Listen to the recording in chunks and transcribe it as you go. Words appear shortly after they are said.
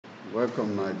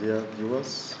Welcome, my dear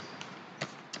viewers.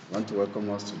 I want to welcome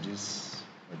us to this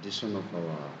edition of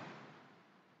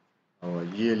our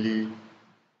yearly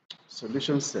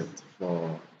solution set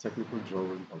for technical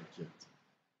drawing object.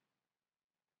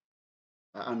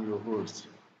 I am your host,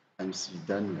 MC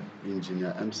Daniel,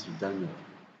 Engineer MC Daniel.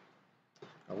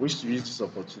 I wish to use this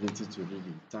opportunity to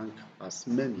really thank as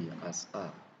many as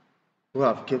are who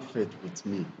have kept faith with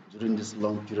me during this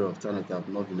long period of time that I have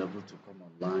not been able to come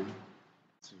online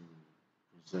to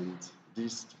present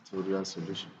these tutorial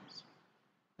solutions.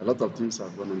 A lot of things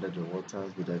have gone under the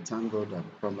waters, but I thank God that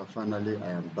finally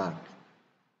I am back.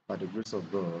 By the grace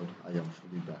of God, I am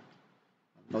fully back.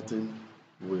 Nothing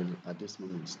will at this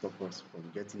moment stop us from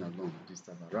getting along this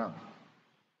time around.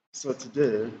 So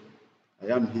today,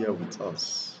 I am here with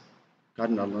us,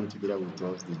 carrying along together with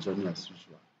us the journey as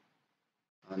usual.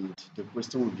 And the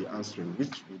question we'll be answering,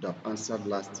 which we would have answered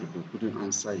last year, but couldn't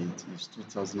answer it, is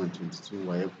 2022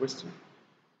 WAEC question.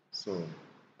 So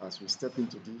as we step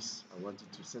into this, I want you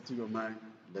to settle your mind.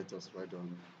 Let us ride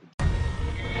on.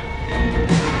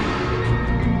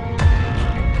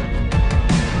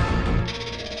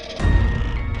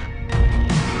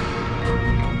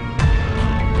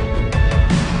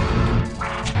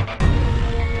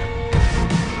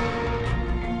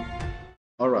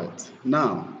 All right,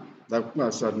 now that I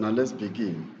said, now let's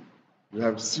begin. You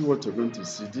have to see what you're going to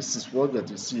see. This is what that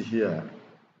you see here,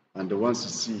 and the ones you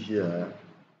see here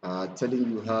are telling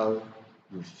you how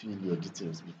you fill your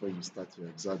details before you start your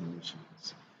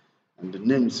examinations. And the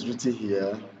names written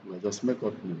here will just make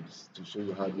up names to show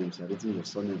you how names are written, your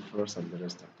surname first and the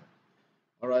rest of them.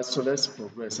 All right, so let's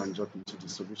progress and jump into the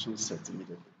solution set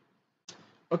immediately.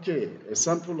 Okay, a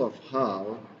sample of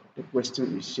how the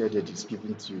question is shaded is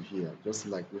given to you here. Just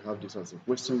like we have this as a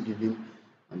question given,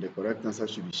 and the correct answer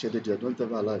should be shaded here. Don't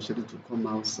ever allow shading to come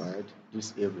outside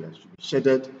this area. It should be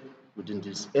shaded within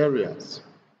these areas.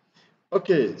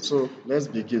 Okay, so let's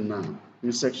begin now.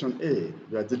 In section A,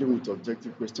 we are dealing with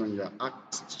objective question. You are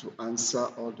asked to answer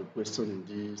all the questions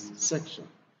in this section.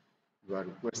 You are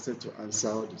requested to answer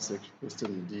all the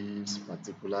question in this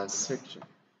particular section.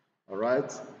 All right,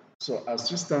 so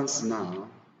as it stands now,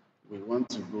 we want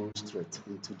to go straight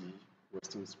into the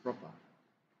questions proper.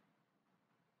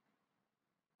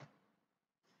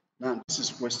 Now, this is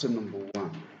question number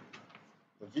 1.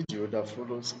 The video that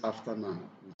follows after now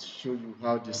will show you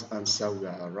how this answer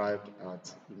will arrive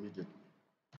at immediately.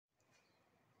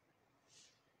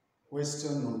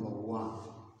 Question number 1.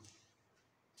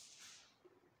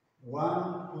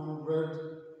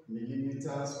 100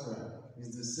 millimeters square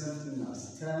is the same thing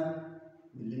as 10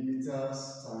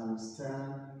 millimeters times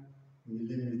 10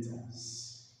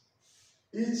 millimeters.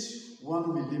 Each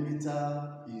 1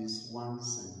 millimeter is 1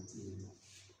 centimeter,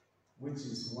 which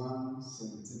is 1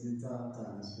 centimeter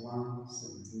times 1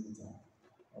 centimeter,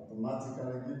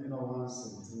 automatically giving us 1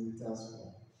 centimeter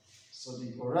square. So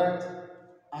the correct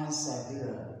answer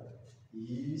here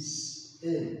is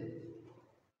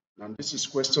A. And this is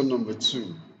question number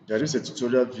 2. There is a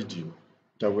tutorial video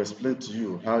that will explain to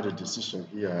you how the decision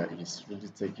here is really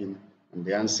taken and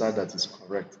the answer that is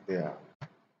correct there.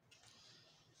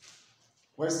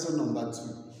 Question number 2.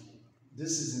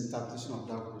 This is interpretation of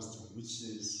that question, which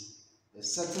is a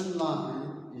certain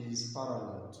line is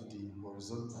parallel to the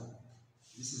horizontal.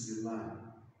 This is a line.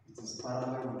 It is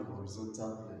parallel with the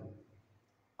horizontal plane.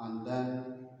 And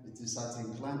then it is at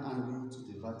inclined angle to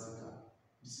the vertical.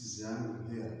 This is the angle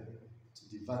here to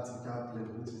the vertical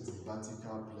plane, which is the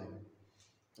vertical plane.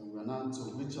 And we are now to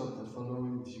which of the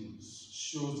following views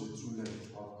shows the true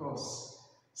length. Of course,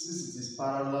 since it is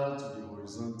parallel to the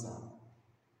horizontal,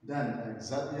 then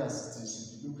exactly as it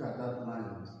is, if you look at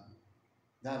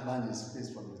that line is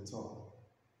placed from the top.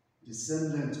 The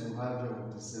same length you have here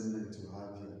with the same length you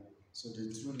have here. So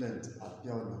the true length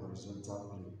appear on the horizontal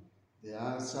plane. The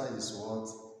answer is what?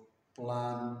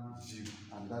 Plan view,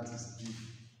 and that is B.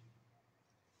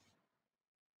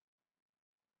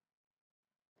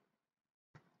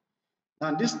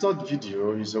 And this third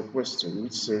video is a question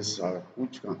which says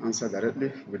which you can answer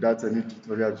directly without any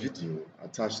tutorial video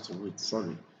attached to it.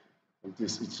 Sorry, it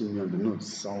is itching me on the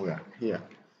nose somewhere here.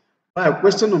 All right,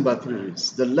 question number 3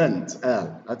 is the length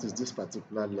L, that is this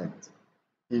particular length.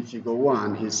 In figure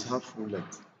 1 is half full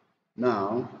length.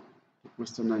 Now, the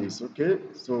question is okay,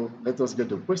 so let us get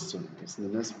the question. It's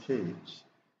in the next page.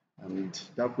 And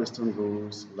that question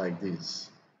goes like this.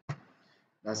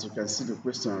 As you can see the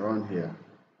question around here.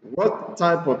 What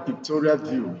type of pictorial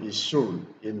view is shown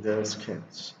in the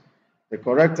sketch? The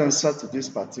correct answer to this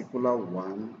particular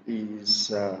one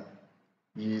is A,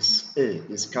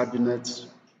 is cabinet,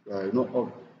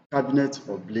 cabinet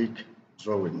oblique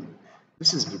drawing.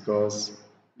 This is because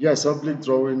Yes, oblique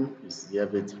drawing is here,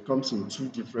 but it comes in two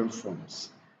different forms,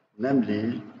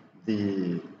 namely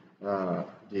the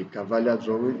the Cavalier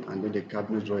drawing and then the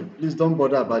cabinet drawing. Please don't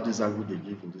bother about this angle they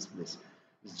give in this place.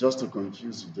 It's just to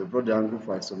confuse you. They brought the angle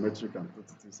for isometric and put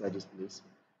it inside this place,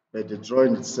 but the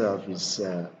drawing itself is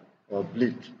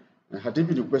oblique. And had it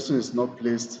been the question is not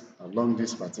placed along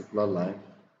this particular line,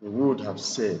 we would have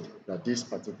said that this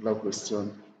particular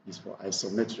question is for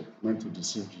isometric, meant to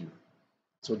deceive you.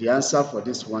 So the answer for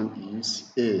this one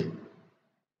is A.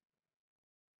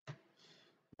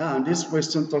 Now, this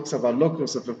question talks about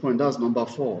locus of a point. That's number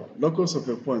 4. Locus of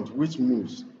a point which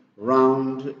moves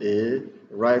round a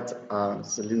right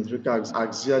cylindrical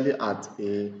axially at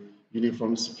a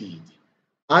uniform speed.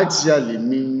 Axially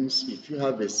means if you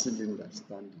have a cylinder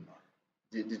standing,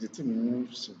 the thing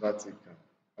moves vertical,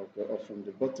 or from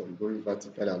the bottom going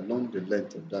vertically along the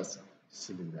length of that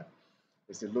cylinder.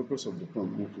 It's the locus of the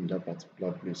point moved in that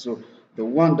particular place. So the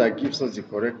one that gives us the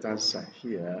correct answer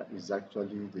here is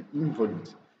actually the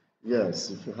involute. Yes,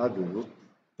 if you have a rope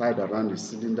tied around the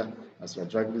cylinder as you're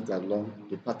dragging it along,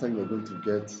 the pattern you're going to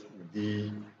get will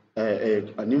be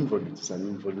an involute. It's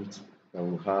an involute that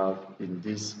we have in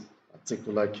this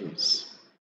particular case.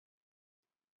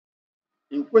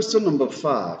 In question number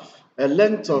 5, a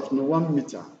length of 1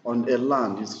 meter on a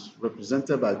land is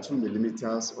represented by 2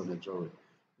 millimeters on a drawing.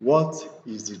 What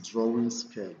is the drawing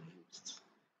scale used?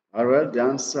 All right, the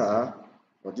answer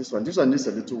for this one needs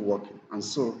a little working. And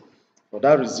so, for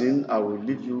that reason, I will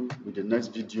leave you with the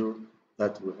next video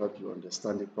that will help you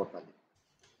understand it properly.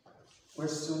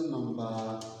 Question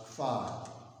number 5.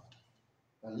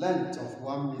 The length of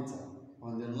 1 meter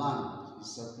on the land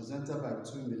is represented by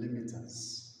 2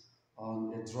 millimeters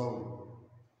on a drawing.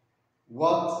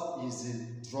 What is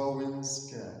the drawing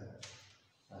scale?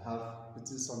 I have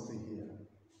written something here.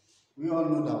 We all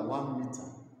know that 1 meter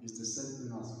is the same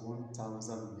thing as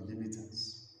 1,000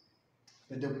 millimeters.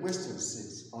 But the question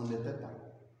says on the paper,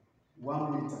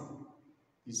 1 meter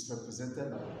is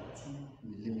represented by 2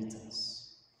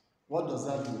 millimeters. What does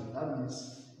that mean? That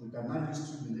means we can now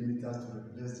use 2 millimeters to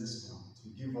replace this one to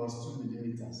give us 2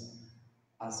 millimeters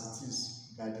as it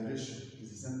is by the ratio is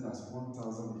the same as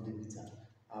 1,000 millimeters.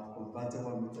 I've converted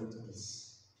 1 meter to this.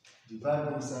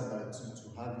 Divide both sides by 2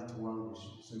 to have it 1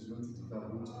 ratio. So it's going to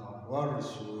divide both to have 1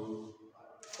 ratio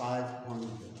 500.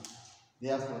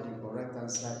 Therefore, the correct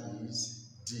answer is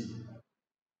D.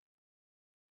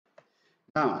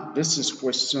 Now, this is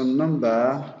question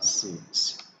number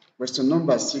 6. Question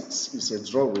number 6 is a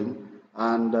drawing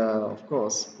and, of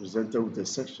course, presented with a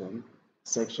section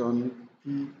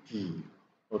PP.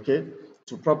 Okay?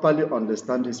 To properly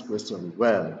understand this question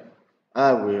well,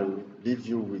 I will leave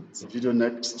you with the video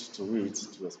next to it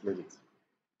to explain it.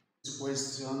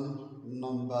 Question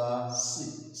number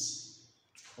 6.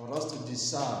 For us to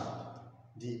decide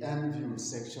the end view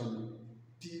section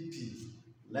PP,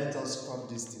 let us cut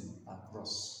this thing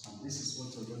across. And this is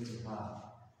what we're going to have.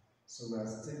 So we are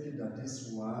stating that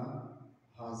this one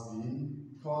has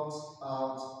been cut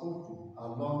out open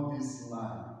along this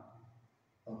line.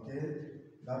 Okay?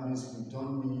 That means we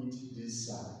don't need this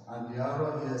side. And the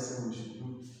arrow here says we should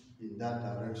look in that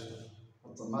direction.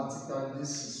 Automatically,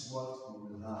 this is what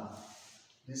we will have.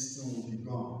 This thing will be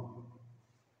gone.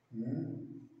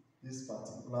 This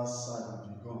particular side will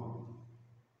be gone.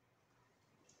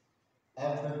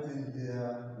 Everything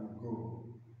here will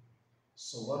go.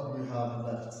 So what do we have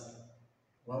left?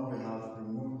 When we have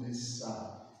removed this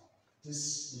side,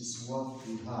 this is what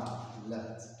we have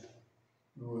left.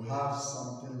 We will have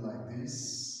something like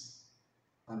this,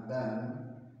 and then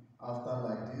after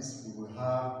like this, we will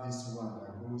have this one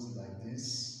that goes like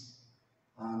this,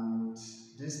 and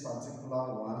this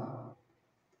particular one,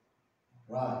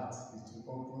 right, it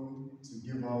will open to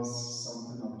give us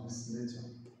something of this nature.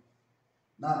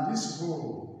 Now this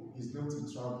hole is going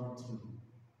to travel through,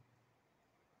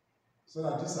 so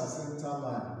that this center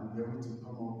line will be able to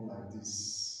come up like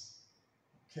this.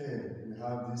 Okay, we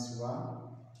have this one.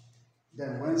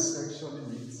 Then when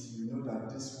sectioning it, you know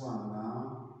that this one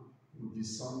now will be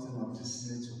something of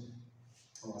this nature.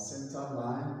 Our center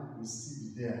line will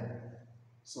still be there.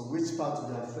 So which part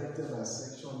will be affected by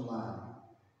section line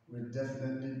will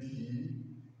definitely be,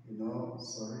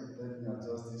 sorry, let me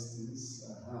adjust these things.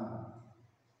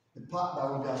 The part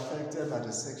that will be affected by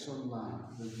the section line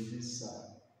will be this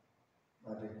side.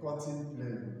 By the cutting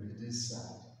plane will be this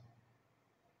side.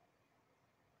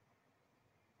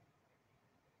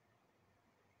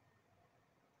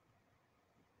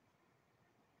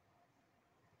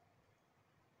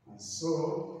 And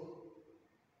so,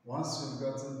 once you've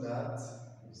gotten that,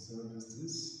 you see all these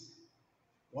things.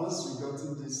 Once you've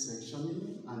gotten this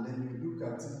sectioning, and then you look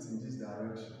at it in this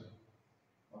direction,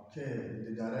 K in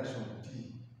the direction P,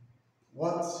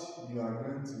 what you are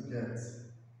going to get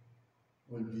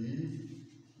will be,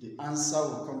 the answer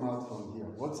will come out from here.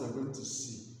 What you're going to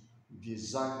see will be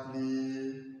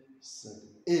exactly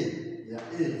A. Yeah,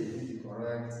 A will be the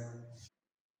correct.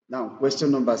 Now,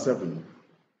 question number 7.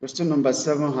 Question number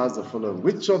 7 has the following.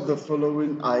 Which of the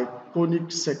following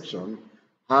iconic section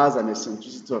has an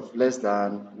eccentricity of less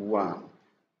than 1?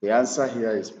 The answer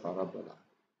here is parabola.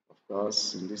 Of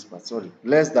course, in this part, sorry,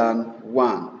 less than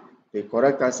 1. The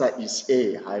correct answer is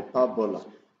A, hyperbola.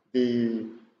 The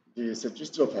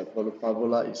eccentricity of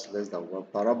hyperbola is less than 1.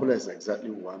 Parabola is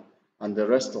exactly 1. And the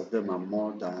rest of them are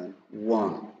more than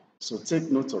 1. So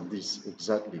take note of this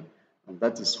exactly. And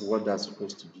that is what that's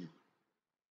supposed to be.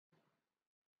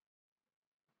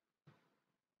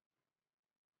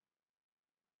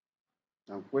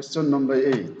 And question number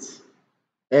 8.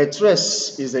 A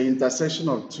trace is the intersection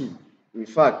of two. In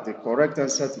fact, the correct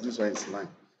answer to this one is line.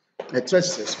 A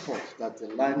trace is a spot that a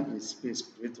line in space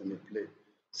creates on a plane.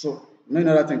 So no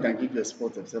other thing can give you a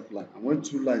spot except line. And when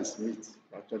two lines meet,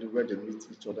 actually where they meet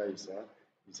each other is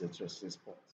a trace, a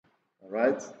spot. All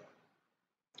right.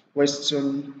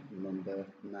 Question number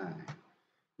 9.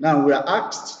 Now we are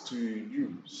asked to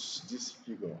use this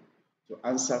figure to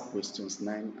answer questions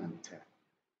 9 and 10.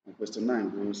 And question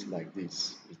 9 goes like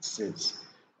this. It says,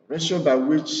 ratio by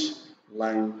which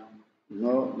line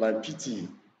PT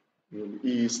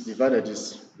is divided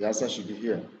is, the answer should be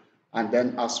here. And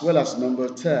then as well as number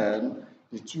 10,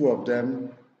 the two of them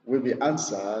will be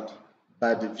answered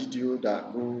by the video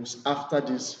that goes after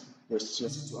this question.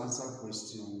 Easy to answer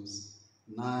questions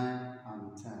 9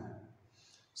 and 10.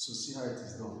 So see how it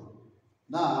is done.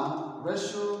 Now, the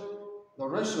ratio by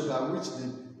which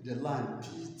the line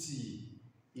PT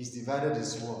is divided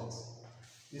is what?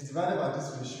 It's divided by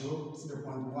this ratio, see the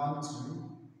point 1, 2,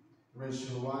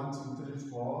 ratio 1, 2, 3,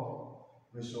 4,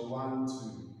 ratio 1, 2.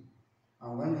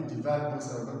 And when you divide both,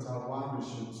 you're going to have 1,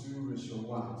 ratio 2, ratio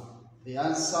 1. The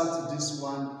answer to this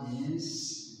one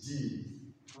is D.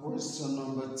 Question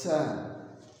number 10.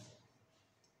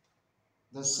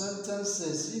 The sentence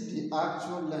says, if the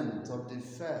actual length of the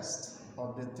first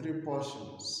of the 3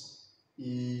 portions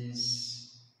is,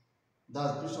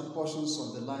 that's portions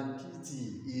of the line PT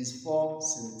is 4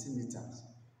 centimeters.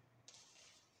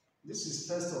 This is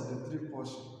first of the 3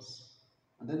 portions.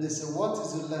 And then they say, what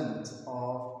is the length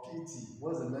of PT?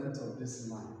 What is the length of this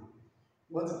line?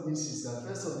 What it means is that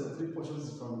first of the 3 portions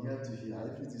is from here to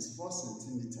here. If it is 4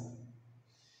 centimeters,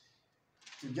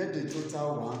 to get the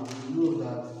total one, we know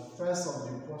that first of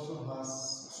the portion has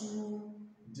 2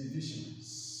 divisions.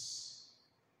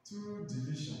 2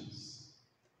 divisions,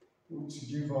 which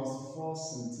give us 4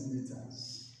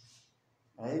 centimeters.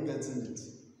 Are you getting it?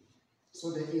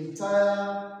 So the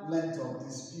entire length of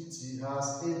this PT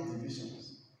has 8 divisions.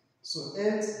 So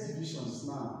 8 divisions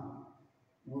now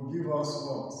will give us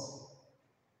what?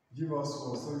 Give us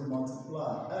what? So you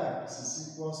multiply x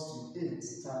is equals to 8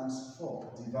 times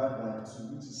 4 divided by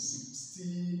 2, which is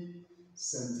 60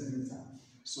 centimeters.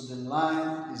 So the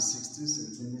line is 60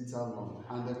 centimeters long.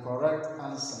 And the correct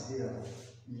answer here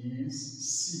is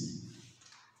C.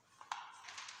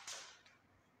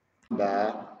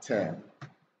 Number 10.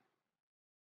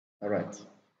 All right.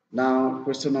 Now,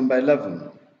 question number 11.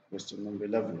 Question number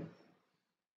 11.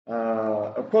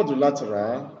 A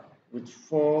quadrilateral with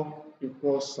 4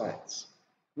 equal sides,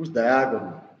 whose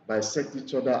diagonal bisect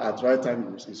each other at right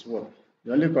angles is what?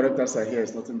 The only correct answer here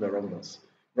is not in the rhombus.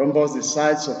 Rhombus, the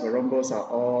sides of a rhombus are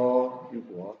all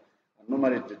equal, and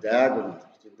normally the diagonals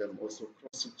between them also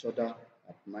cross each other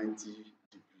at 90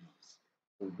 degrees.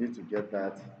 So we need to get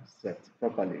that set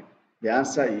properly. The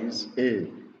answer is A.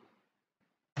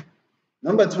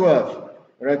 Number 12,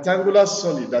 a rectangular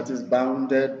solid that is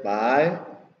bounded by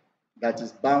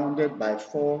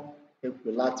 4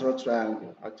 equilateral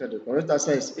triangles. Actually, the correct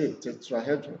answer is A,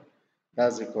 tetrahedron.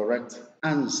 That's the correct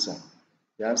answer.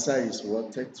 The answer is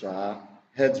what?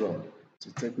 Tetrahedron. So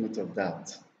take note of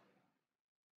that.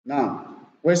 Now,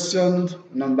 question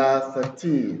number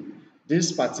 13.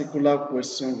 This particular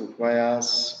question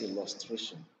requires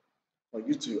illustration for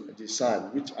you to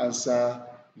decide which answer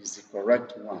is the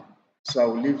correct one. So I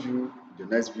will leave you the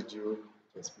next video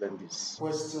to explain this.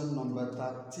 Question number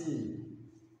 13.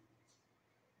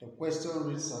 The question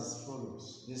reads as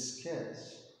follows. The sketch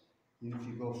in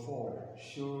figure 4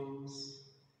 shows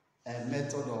a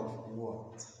method of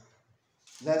what?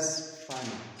 Let's find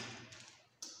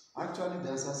out. Actually, the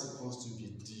answer is supposed to be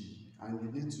D, and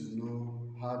you need to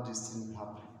know how this thing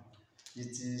happened.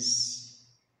 It is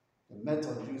the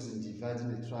method used in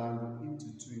dividing a triangle into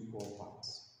 2 equal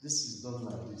parts. This is done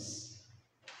like this.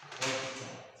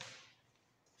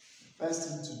 First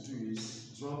thing to do is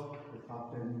draw a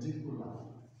perpendicular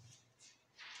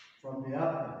from the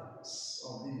apex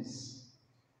of this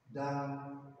down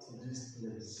to this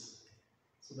place,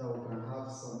 so that we can have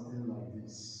something like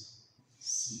this.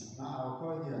 C. Now I'll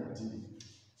call here D.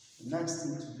 The next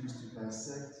thing to do is to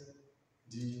bisect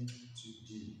D to D.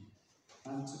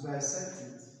 And to bisect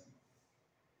it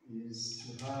is to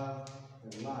have a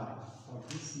line of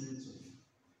this nature.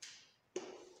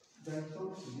 Then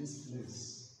come to this place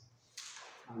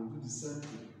and do the same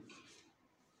thing.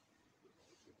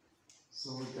 So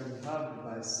we can have the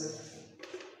bisector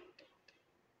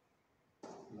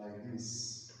like this.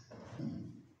 E.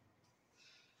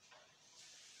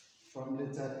 From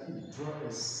letter E, draw a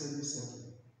semicircle.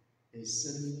 A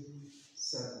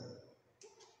semicircle.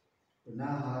 We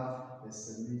now have a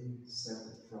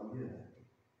semicircle from here.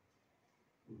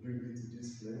 We bring it to this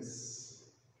place.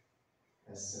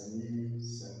 A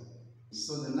semicircle.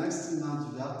 So the next thing now to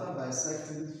do, after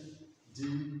bisecting B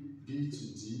to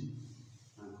D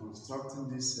and constructing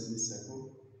this semicircle,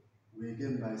 we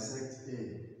again bisect A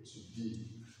to B.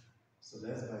 So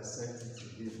let's bisect it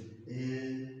again. A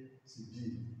to B.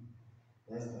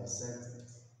 Let's bisect it.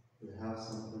 We have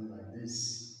something like this.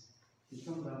 We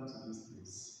come down to this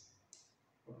place.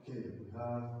 Okay, we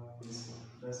have this one.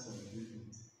 Let's complete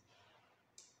it.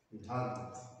 We have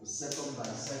it. The second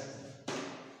bisector.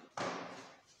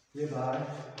 Hereby,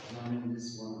 joining this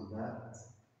one and that.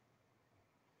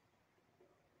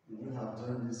 We have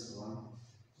done this one.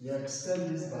 We extend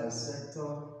this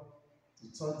bisector to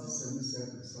touch the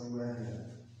semicircle somewhere here.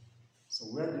 So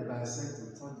where the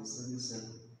bisector touch the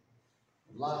semicircle,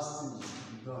 the last thing to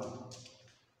be done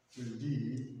will be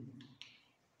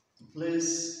to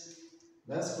place,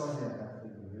 let's call here F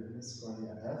anyway, let's call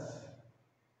here F.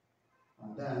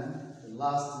 And then the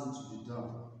last thing to be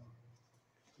done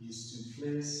is to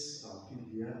place our pin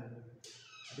here,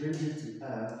 bring it to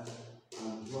F,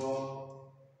 and draw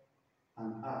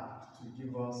an arc to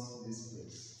give us this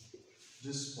place,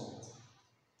 this spot.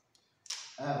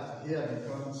 F here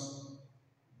becomes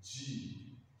G.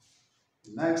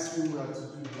 The next thing we have to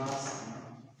do lastly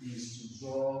is to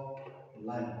draw a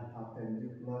line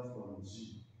perpendicular from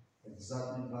G,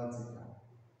 exactly vertical.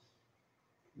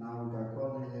 Now we can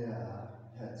call it here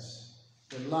H.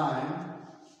 The line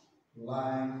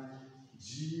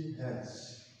GH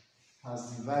has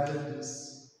divided this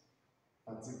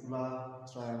particular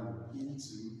triangle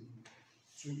into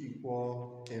two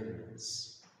equal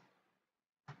areas.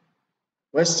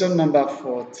 Question number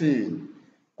 14.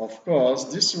 Of course,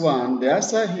 this one, the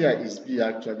answer here is B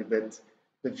actually, but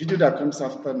the video that comes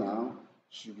after now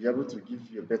should be able to give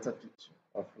you a better picture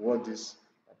of what this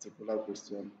particular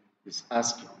question is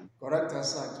asking. Correct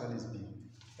answer actually is B.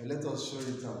 And let us show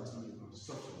it out through the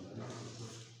construction.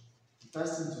 The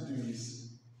first thing to do is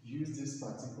use this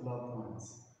particular point,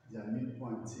 their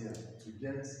midpoint here, to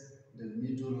get the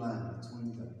middle line between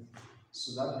them.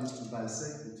 So that means to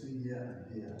bisect between here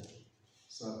and here.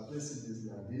 So I place it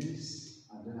like this,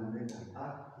 and then I make an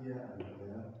arc here and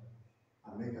here. I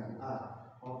make an arc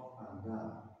up and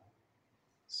down.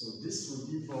 So this will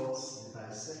give us the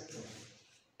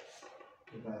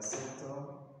bisector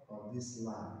of this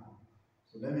line.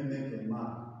 So let me make a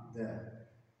mark there,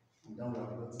 and then we have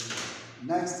got it.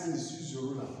 Next thing is use your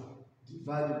ruler.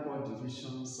 Divide equal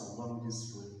divisions along this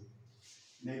way.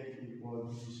 Make equal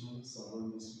divisions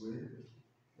along this way.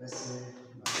 Let's say,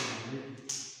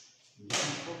 you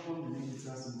perform the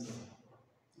millimeters into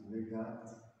and make that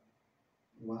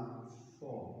 1,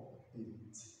 4,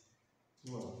 8,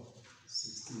 12,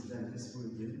 16. Then this way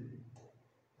again,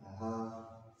 I have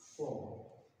 4,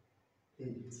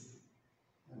 8,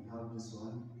 and have this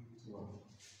one 12.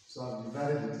 So I've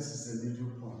divided it. This is the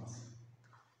middle point.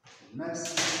 The next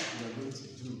thing we are going to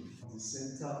do, the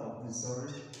center of this,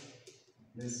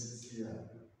 place it here.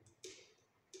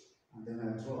 And then I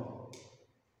draw.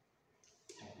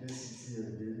 I place it here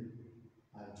again.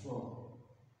 I draw.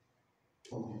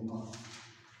 Will be not.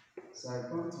 So I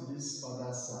come to this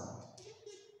other side.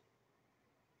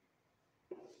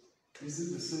 Using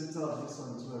the center of this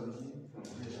one to everything from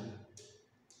here.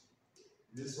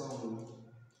 This one will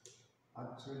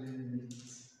actually meet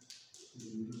the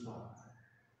middle part.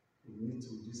 We meet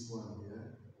with this one here.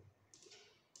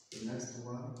 The next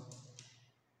one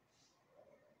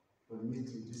will meet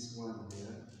with this one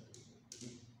here.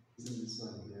 Using this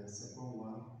one here. Second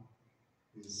one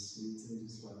is meeting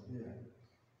this one here.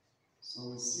 So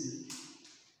we see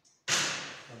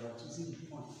that we're choosing the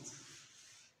point.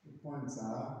 The points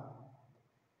are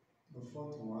the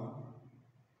fourth one,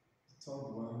 the third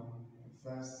one, the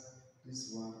first,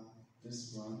 this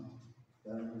one,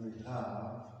 then we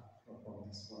have upon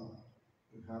this one,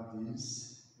 we have this,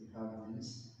 We have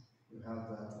this, we have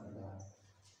that and that.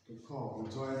 The curve, we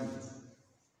join it.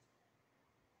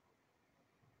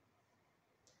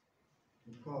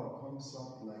 The curve comes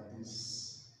up like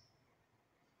this,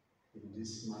 in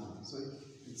this manner. So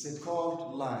it's a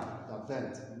curved line that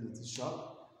bent, it is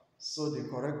sharp. So the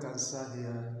correct answer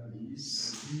here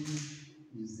is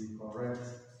B is the correct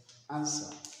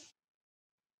answer.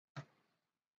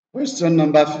 Question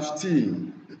number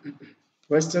 15.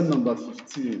 Question number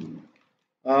 15.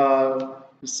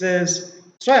 It says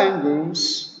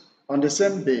triangles on the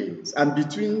same base and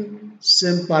between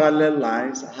same parallel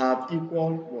lines have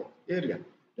equal what? Area.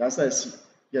 The answer is C.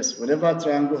 Yes, whenever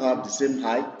triangle have the same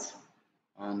height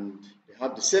and they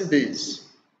have the same base,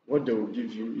 what they will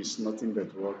give you is nothing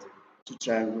but what? Two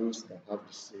triangles that have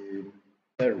the same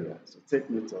area. So take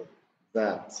note of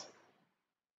that.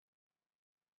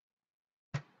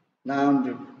 Now,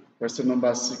 the question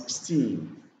number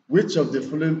 16. Which of the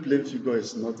following plane figure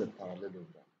is not a parallelogram?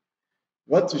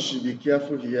 What you should be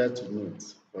careful here to note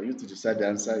for you to decide the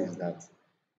answer is that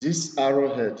this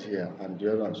arrowhead here and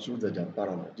the other one show that they are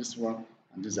parallel. This one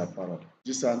and these are parallel.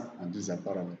 This one and these are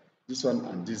parallel. This one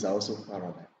and these are also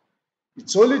parallel.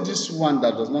 It's only this one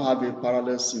that does not have a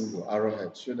parallel symbol,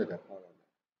 arrowhead, show that they are parallel.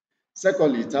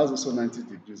 Secondly, it has also 90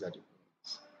 degrees at the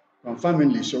points,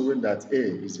 confirmingly showing that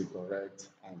A is the correct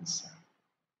answer.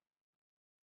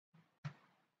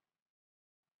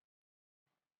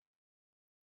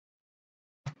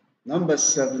 Number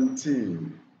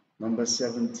 17. Number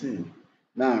 17.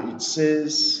 Now it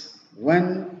says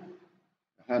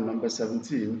number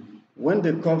 17, when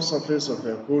the curved surface of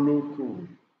a hollow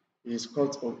cone is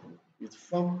cut open, it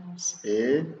forms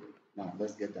a, now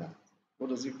let's get that. What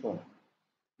does it form?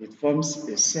 It forms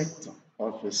a sector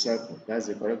of a circle. That's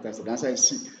the correct answer. The answer is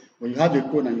C. When you have a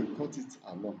cone and you cut it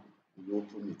along, and you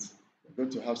open it, you're going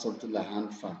to have something like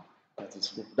hand fan.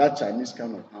 That Chinese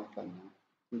kind of hand fan now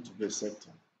going to be a sector.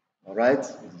 All right,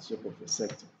 with the shape of a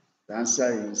sector. The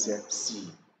answer is C.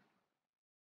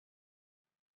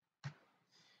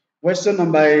 Question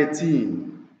number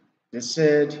 18. They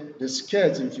said the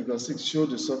sketch in figure 6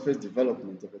 showed the surface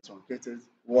development of a truncated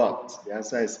what? The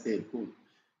answer is A, cone.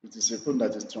 It is a cone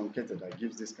that is truncated that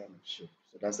gives this kind of shape.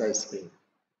 So the answer is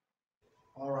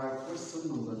A. All right, question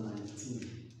number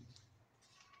 19.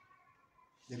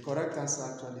 The correct answer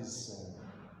actually is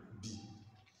B.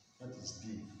 That is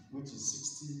B, which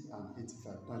is 60 and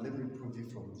 85. Now let me prove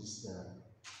it from this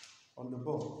on the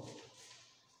board.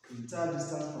 The entire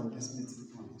distance from this meeting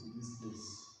point to this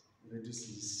place, radius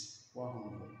is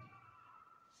 100.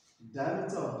 The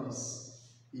diameter of this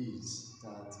is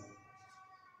that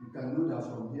you can know that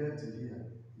from here to here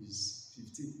is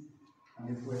 15.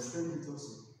 And if we extend it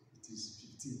also, it is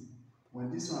 15.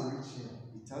 When this one reaches here,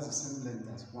 it has the same length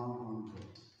as 100.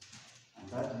 And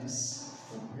that is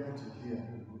from here to here,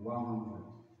 100.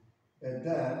 And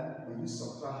then, when you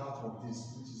subtract half of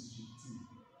this, which is 15,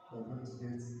 you're going to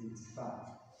get 85.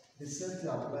 The same thing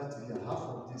applies to here. Half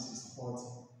of this is 40.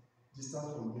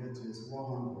 Distance from here to is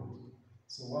 100.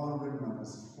 So 100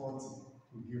 minus 40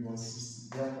 will give us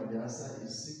 60. Therefore, the answer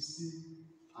is 60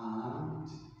 and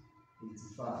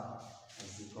 85.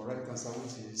 That's the correct answer,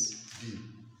 which is B.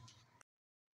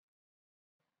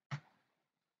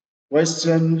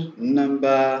 Question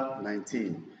number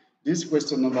 19. This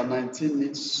question number 19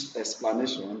 needs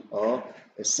explanation or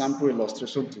a sample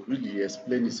illustration to really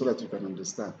explain it so that you can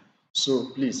understand. So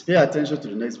please pay attention to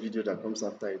the next video that comes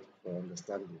after it for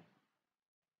understanding.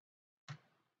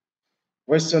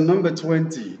 Question number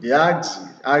 20. The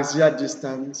axial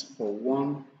distance for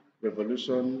one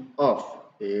revolution of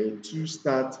a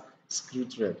two-start screw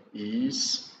thread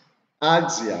is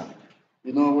axial.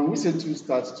 You know, when we say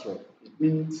two-start thread, it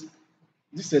means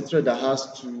this is a thread that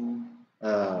has two,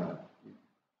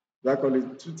 we call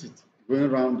it two teeth going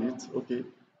around it. Okay,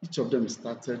 each of them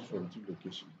started from two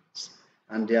locations,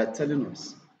 and they are telling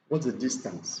us what's the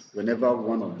distance whenever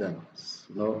one of them,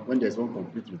 when there's one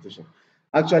complete rotation.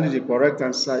 Actually, the correct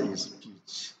answer is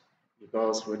pitch,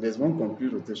 because when there's one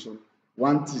complete rotation,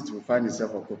 one teeth will find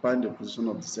itself occupying the position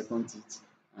of the second teeth,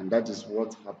 and that is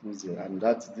what happens here. And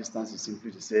that distance is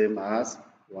simply the same as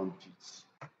one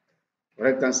pitch.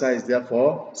 Correct answer is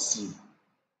therefore C.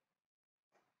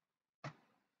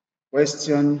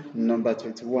 Question number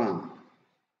 21.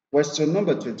 Question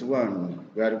number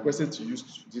 21, we are requested to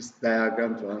use this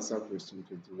diagram to answer question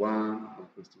 21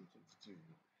 and question 22.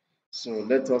 So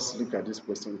let us look at this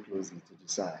question closely to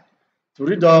decide. To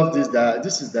read off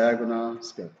this is diagonal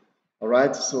scale. All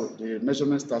right, so the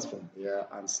measurement starts from here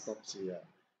and stops here.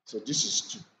 So this is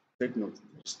 2. Take note,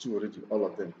 there's 2 already, all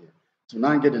of them here. To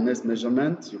now get the next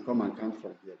measurement, you come and count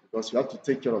from here, because you have to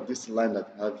take care of this line that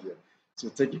you have here. So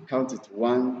take it, count it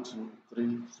 1, 2,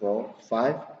 3, 4,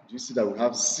 5. Do you see that we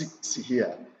have 6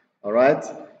 here? All right,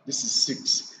 this is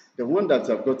 6. The one that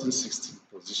have gotten 60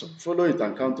 position, follow it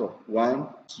and count up 1,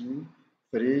 2,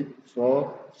 3,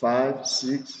 4, 5,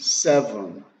 6,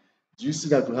 7. Do you see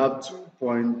that we have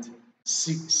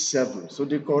 2.67? So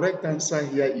the correct answer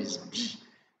here is B.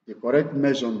 The correct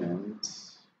measurement,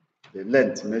 the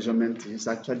length measurement is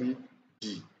actually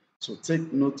B. So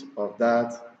take note of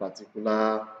that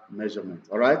particular measurement.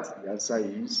 All right, the answer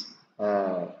is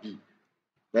B.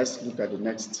 Let's look at the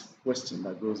next question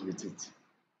that goes with it.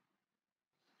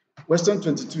 Question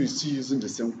 22 is still using the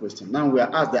same question. Now we are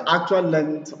asked the actual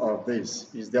length of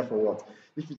this is therefore what?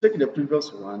 If you take the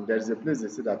previous one, there is a place they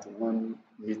say that 1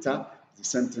 meter is the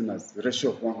same thing as the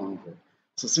ratio of 100.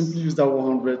 So simply use that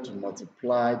 100 to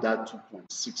multiply that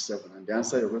 2.67, and the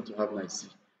answer you're going to have now is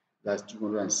that's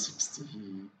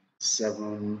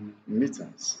 267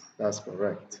 meters. That's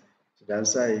correct. So the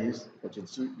answer is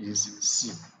 42 is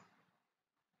C.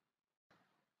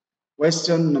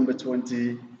 Question number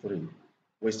 23.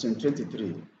 Question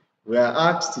 23. We are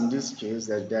asked in this case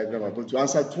that diagram about to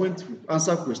answer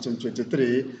question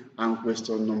 23 and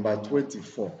question number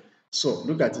 24. So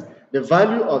look at it. The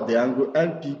value of the angle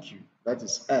LPQ, that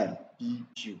is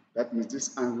LPQ, that means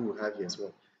this angle we have here as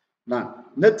well. Now,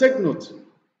 let's take note.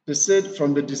 They said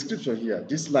from the description here,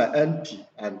 this line NP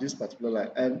and this particular line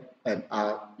NN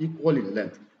are equal in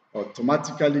length,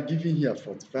 automatically giving here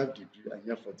 45 degrees and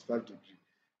here 45 degrees.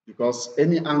 Because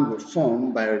any angle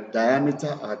formed by a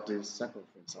diameter at the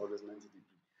circumference always 90 degrees.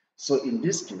 So in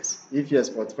this case, if here's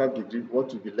 45 degrees,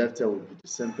 what will be left here will be the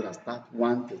same thing as that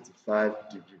 135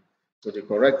 degrees. So the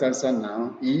correct answer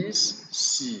now is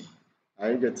C.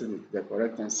 Are you getting it? The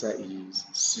correct answer is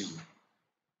C.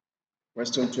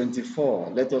 Question 24.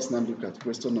 Let us now look at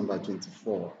question number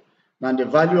 24. Now the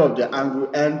value of the angle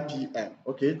NPM.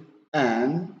 Okay,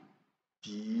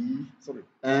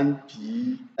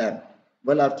 NPM.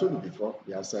 Well, I've told you before,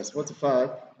 the answer is 45,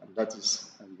 and that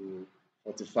is angle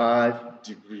 45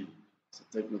 degrees. So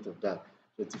take note of that.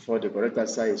 24, the correct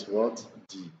answer is what?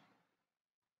 D.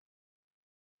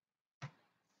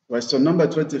 Question number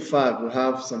 25, we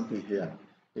have something here.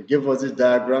 They gave us this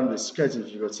diagram, the sketch,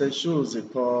 if you say, shows a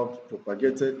curve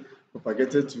propagated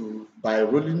by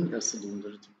rolling a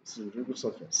cylindrical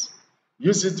surface.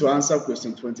 Use it to answer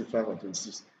question 25 and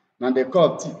 26. Now the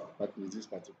curve T, that means this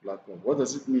particular curve. What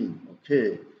does it mean?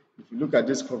 Okay, if you look at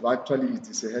this curve, actually it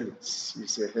is a helix.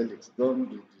 It's a helix. Don't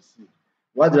be deceived.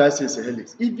 Why did I say it's a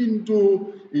helix? Even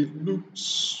though it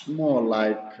looks more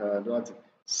like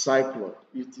cycloid,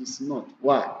 it is not.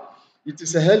 Why? It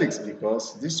is a helix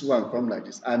because this one comes like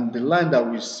this, and the line that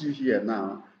we see here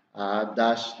now are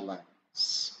dashed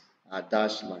lines.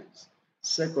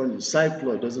 Secondly,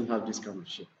 cycloid doesn't have this kind of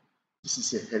shape. This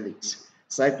is a helix.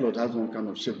 Cycloid has one kind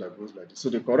of shape that goes like this. So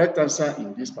the correct answer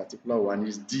in this particular one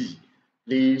is D.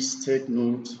 Please take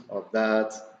note of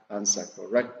that answer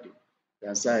correctly. The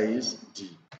answer is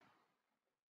D.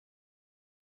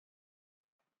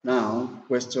 Now,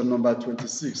 question number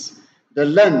 26. The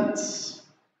length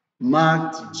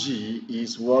marked G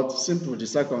is what? Simple, the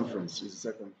circumference is the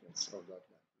circumference of that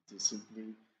line. It is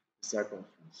simply the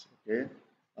circumference, okay?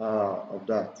 Of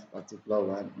that particular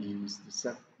one is the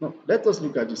circumference. No, let us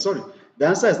look at this. Sorry, the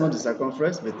answer is not the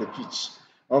circumference, but the pitch.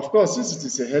 Of course, since it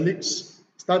is a helix,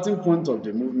 starting point of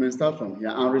the movement start from here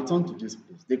and return to this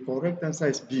place. The correct answer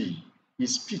is B,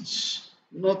 is pitch,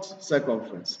 not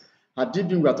circumference. Had it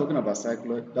been we are talking about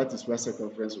cycloid, that is where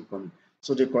circumference will come in.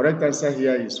 So the correct answer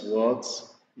here is what?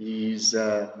 Is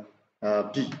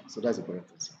B. So that's the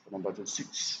correct answer for number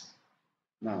 26.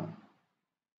 Now,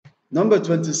 number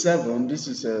 27, this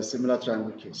is a similar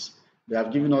triangle case. They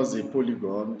have given us a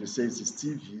polygon. They say it is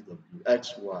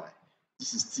TVWXY.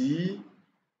 This is T,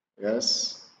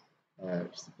 yes,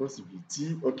 it's supposed to be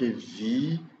T, okay,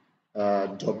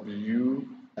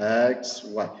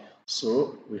 VWXY.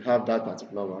 So we have that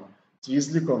particular one. To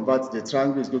easily convert, the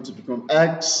triangle is going to become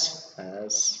X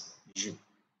as U.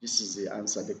 This is the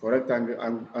answer. The correct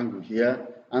angle here,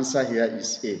 answer here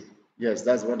is A. Yes,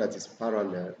 that's one that is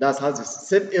parallel. That has the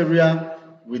same area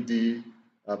with the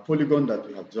polygon that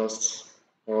we have just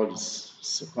called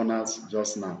corners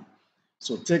just now.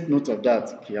 So take note of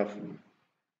that carefully.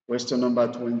 Question number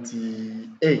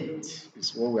 28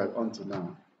 is what we are on to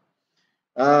now.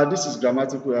 This is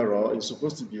grammatical error. It's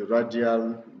supposed to be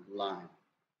radial line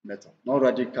method, not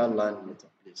radical line method.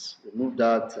 Please remove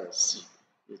that C.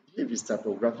 I believe it's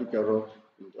typographic error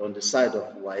on the side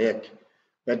of WAEC.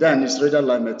 But then it's radial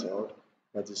line method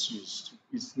that is used.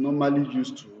 It's normally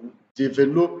used to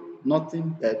develop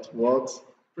nothing but what?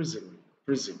 Prism.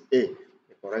 A. The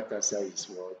correct answer is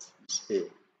what? Is A.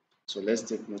 So let's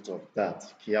take note of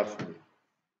that carefully.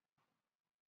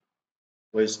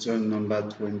 Question number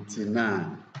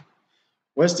 29.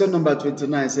 Question number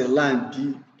 29 is a line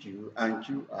PQ and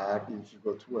QR in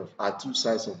figure 12 are two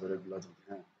sides of a regular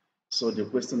triangle. So the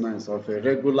question now is of a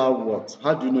regular what?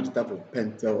 How do you know the type of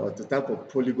pentel or the type of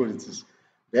polygon it is?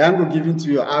 The angle given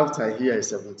to you outside here is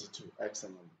 72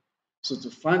 externally. So to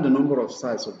find the number of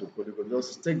sides of the polygon,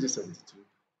 just take this 72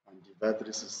 and divide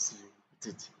 360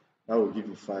 with it. That will give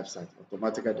you 5 sides.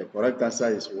 Automatically, the correct answer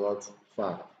is what?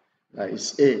 5.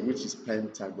 It's A, which is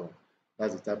pentagon.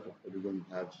 That's the type of polygon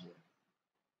you have here.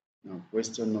 Now,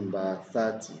 question number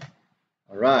 30.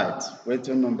 All right,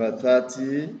 question number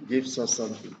 30 gives us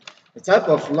something. The type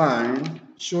of line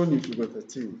shown in figure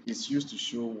 13 is used to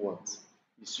show what?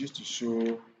 It's used to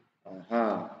show,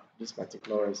 this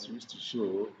particular one is used to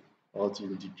show or to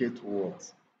indicate what?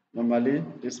 Normally,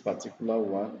 this particular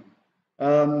one,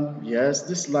 yes,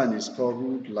 this line is called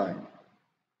ruled line.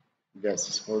 Yes,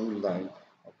 it's called ruled line,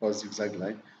 of course, zigzag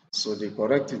line. So the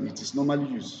correct thing, it is normally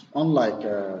used, unlike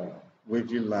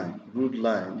wavy line, ruled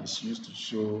line is used to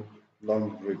show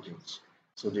long breakage.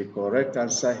 So the correct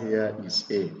answer here is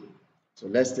A. So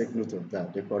let's take note of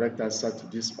that. The correct answer to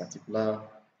this particular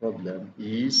problem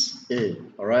is A.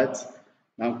 All right.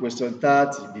 Now question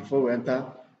 30. Before we enter,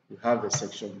 we have a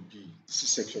section B. This is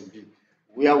section B,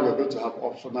 where we're going to have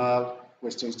optional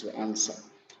questions to answer.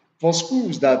 For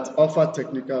schools that offer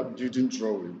technical building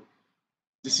drawing,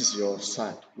 this is your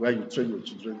side where you train your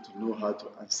children to know how to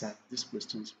answer these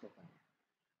questions properly.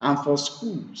 And for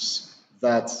schools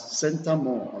that center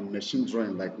more on machine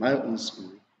drawing, like my own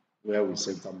school, where we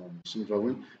center more on machine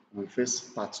drawing, we face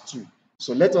part 2.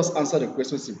 So let us answer the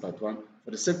questions in part 1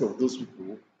 for the sake of those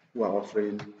people who are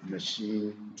offering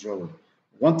machine drawing.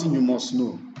 One thing you must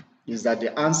know is that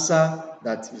the answer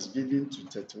that is given to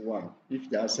 31, if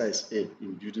the answer is A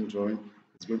in building drawing,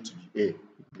 it's going to be A,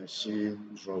 machine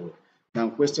drawing. Now,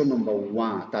 question number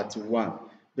 31.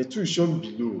 The tool shown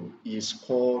below is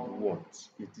called what?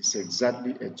 It is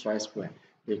exactly a tri-square.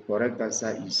 The correct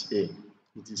answer is A.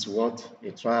 It is what?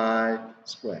 A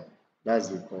tri-square. That's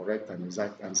the correct and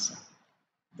exact answer.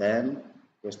 Then,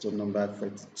 question number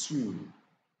 32.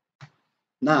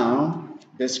 Now,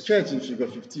 the sketch in figure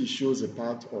 15 shows a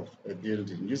part of a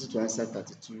building. Use it to answer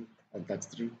 32 and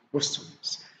 33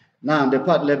 questions. Now, the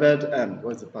part labeled M.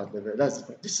 What's the part labeled?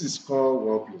 This is called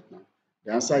wall plate now.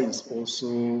 The answer is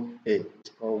also A. It's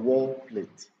called wall plate.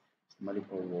 It's normally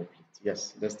called wall plate.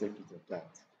 Yes, let's take note of that.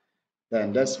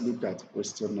 Then let's look at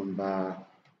question number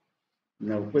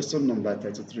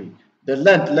 33. The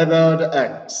length labeled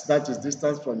X, that is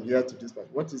distance from here to this part.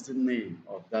 What is the name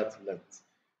of that length?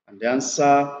 And the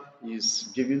answer is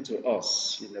given to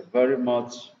us in a very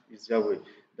much easier way.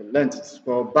 The length is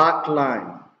called back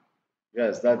line.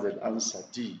 Yes, that's the answer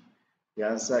D. The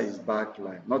answer is back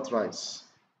line, not rise.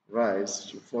 Rise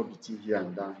should fall between here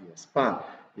and down here. Span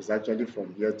is actually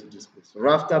from here to this place. So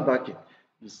rafter backing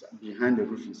is behind the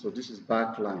roofing. So this is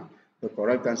back line. The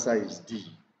correct answer is D.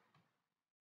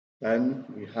 Then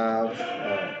we have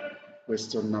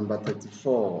question number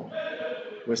 34.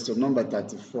 Question number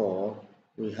 34.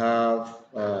 We have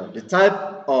the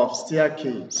type of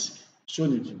staircase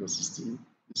shown in figure 16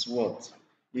 is what?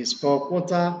 It's called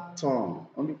quarter turn.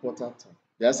 Only quarter turn.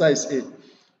 The answer is A.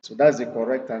 So that's the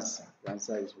correct answer. The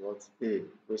answer is what? A.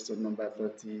 Question number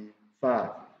 35.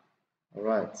 All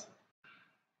right.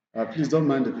 Please don't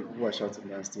mind the people who are shouting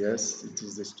downstairs. It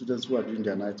is the students who are doing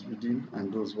their night reading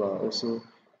and those who are also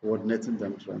coordinating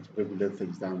them, trying to regulate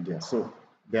things down there. So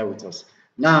bear with us.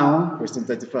 Now, question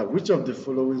 35. Which of the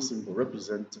following symbols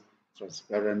represent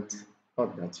transparent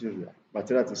material?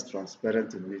 Material that is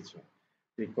transparent in nature.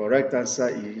 The correct answer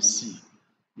is C.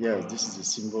 Yes, this is the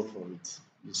symbol for it.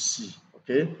 It's C.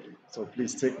 Okay? So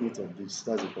please take note of this.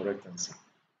 That's the correct answer.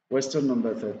 Question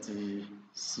number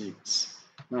 36.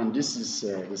 Now, this is,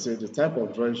 they say the type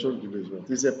of drawing shown below is what?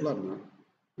 It's a plan now.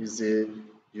 It's a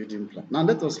building plan. Now,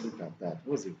 let us look at that.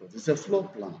 What's it called? It's a floor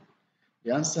plan.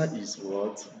 The answer is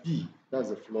what? B. That's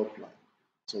a floor plan.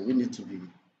 So we need to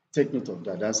take note of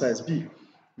that. The answer is B.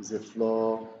 It's a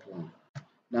floor plan.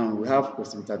 Now we have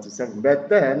question 37. But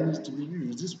then to be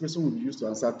used, this question will be used to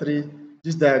answer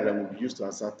this diagram will be used to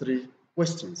answer 3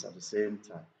 questions at the same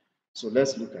time. So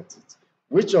let's look at it.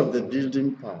 Which of the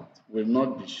building part will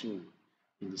not be shown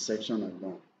in the section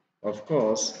alone? Of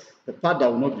course, the part that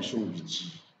will not be shown will be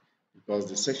G, because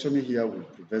the section here will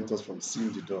prevent us from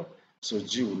seeing the door. So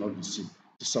G will not be seen.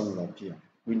 This one will appear.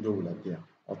 Window will appear.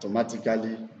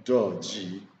 Automatically, door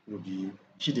G will be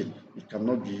hidden. It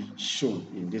cannot be shown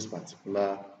in this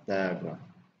particular diagram.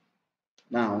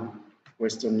 Now,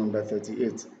 question number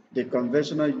 38. The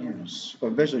convention used for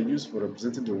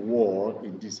representing the wall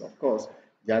in this, of course,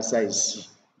 the answer is C.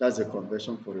 That's the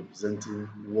convention for representing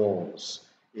walls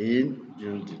in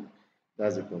building.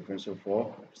 That's the convention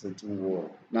for representing wall.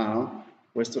 Now,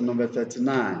 question number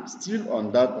 39. Still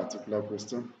on that particular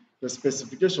question, the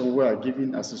specification we are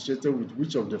given associated with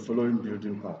which of the following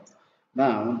building parts?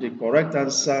 Now, the correct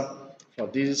answer for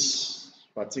this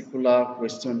particular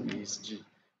question is G.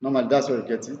 Normally, that's where you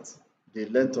get it. The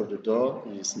length of the door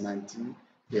is 19.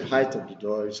 The height of the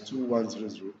door is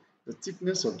 2100. The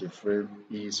thickness of the frame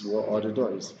is, or the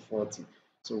door is 40.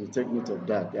 So we take note of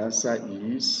that. The answer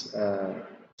is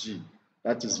G.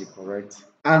 That is the correct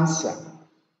answer.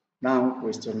 Now,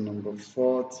 question number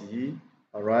 40.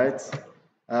 All right.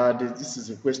 This is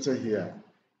a question here.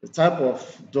 The type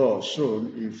of door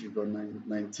shown in figure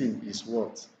 19 is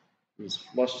what? Is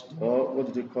flush door.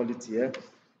 What do they call it here?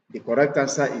 The correct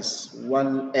answer is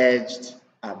one-edged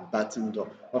and batten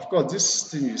door. Of course, this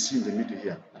thing you see in the middle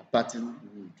here, a batten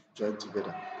wood joined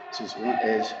together. So it's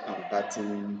one-edged and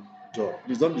batten door.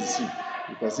 Please don't be deceived,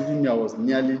 because even me, I was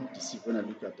nearly deceived when I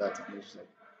looked at that.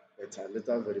 But I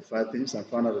later verified things and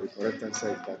found out that the correct answer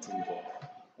is batten door.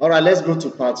 All right, let's go to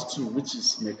part 2, which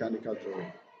is mechanical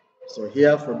drawing. So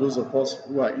here, for those of us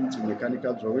who are into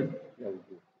mechanical drawing, here we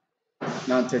go.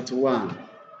 Now 31,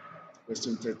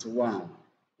 question 31.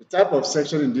 The type of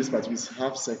section in this part is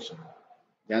half section.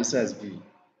 The answer is B.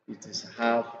 It is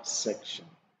half section.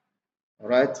 All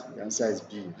right, the answer is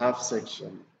B, half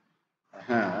section.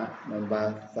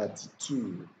 Number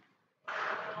 32.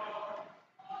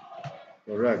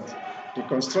 Correct. The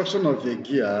construction of a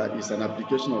gear is an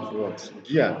application of what?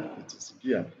 Gear. It is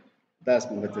gear. That's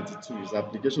number 32. Is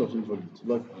application of involute.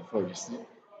 Look before you see.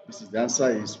 This is the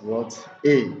answer is what?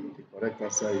 A. The correct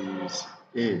answer is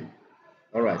A.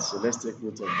 All right, so let's take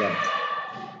note of that.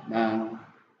 Now,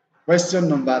 question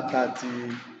number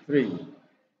 33.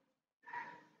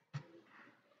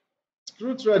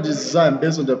 Screw thread is designed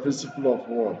based on the principle of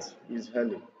what? Is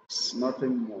helix.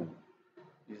 Nothing more.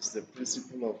 It's the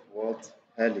principle of what?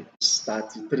 Helix.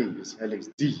 33 is helix.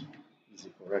 D is the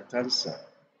correct answer.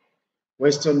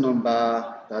 Question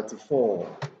number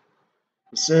 34.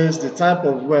 It says the type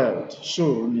of weld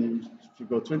shown in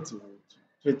figure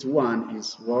 21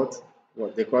 is what?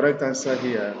 Well, the correct answer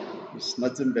here is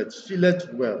nothing but fillet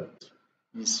weld.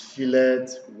 Is fillet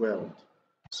weld.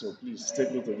 So please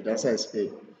take note of it. The answer is A.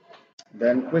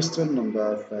 Then question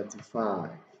number 35.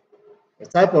 The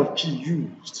type of key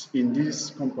used in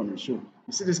this component shown.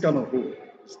 You see this kind of hole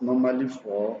is normally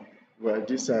for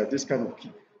this kind of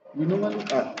key. We normally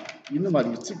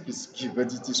you think it's key,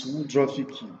 but it is Woodruff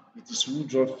key. It is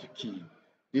Woodruff key.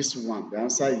 This one, the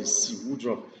answer is C.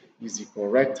 Woodruff is the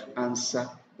correct answer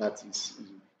that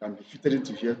can be fitted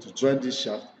into here to join this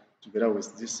shaft together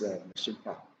with this machine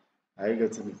part. Are you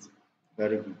getting it?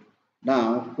 Very good.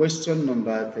 Now, question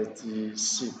number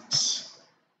 36.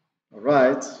 All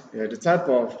right, the type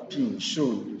of pin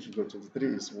shown in figure 23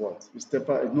 is what? It's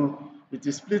it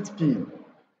is split pin,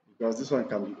 because this one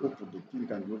can be open. The pin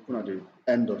can be open at the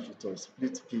end of it, or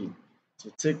split pin. So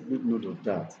take good note of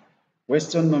that.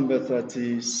 Question number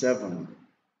 37.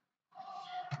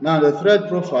 Now, the thread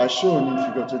profile shown in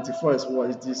figure 24 is what?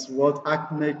 It is what?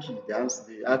 Acme key.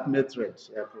 The Acme thread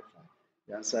profile.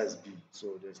 The answer is B.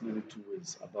 So there's no need two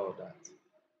ways about that.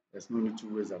 There's no need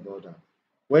two ways about that.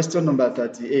 Question number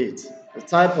 38. The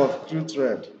type of screw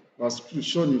thread or screw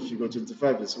shown in figure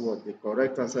 25 is what? The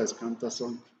correct answer is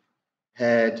countersunk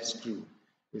head screw.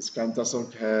 It's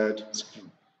countersunk head screw.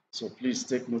 So please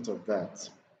take note of that.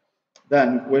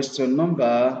 Then question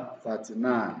number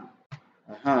 39.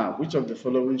 Which of the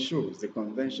following shows the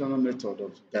conventional method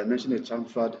of dimensioning a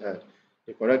chamfered head?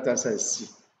 The correct answer is C.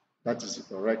 That is the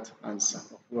correct answer.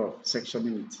 Well,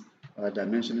 sectioning it,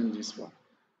 dimensioning this one.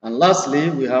 And lastly,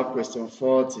 we have question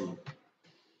 40.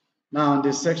 Now,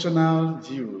 the sectional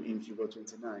view in figure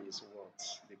 29 is what?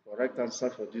 The correct answer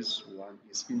for this one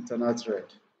is internal thread.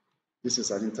 This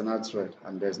is an internal thread,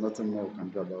 and there's nothing more we can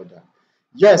do about that.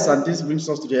 Yes, and this brings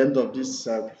us to the end of this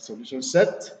solution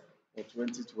set for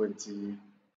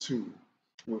 2022.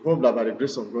 We hope that by the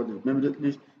grace of God,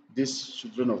 immediately these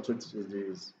children of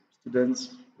the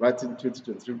students writing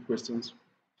 2023 questions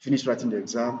finish writing the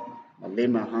exam, I lay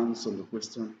my hands on the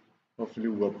question. Hopefully,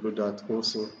 we'll upload that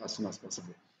also as soon as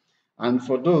possible. And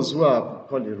for those who have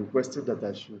probably requested that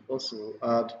I should also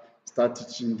start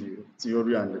teaching the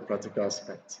theory and the practical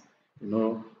aspect.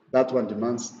 That one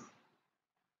demands,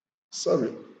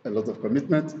 a lot of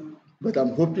commitment, but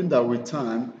I'm hoping that with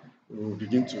time, we will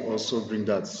begin to also bring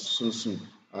that so soon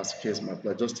as case might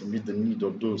apply, just to meet the need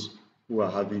of those who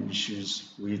are having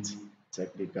issues with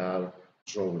technical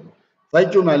drawing.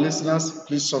 Thank you, my listeners.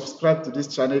 Please subscribe to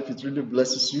this channel if it really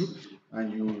blesses you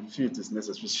and you feel it is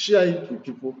necessary. Share it with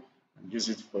people and use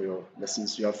it for your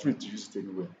lessons. You are free to use it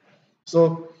anywhere.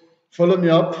 So follow me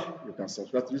up. You can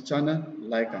subscribe to the channel,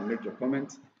 like and make your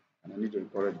comment. And I need your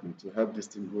encouragement to help this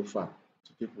thing go far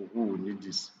to people who will need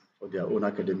this for their own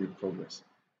academic progress.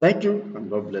 Thank you and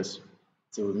God bless you.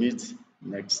 Till we meet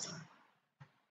next time.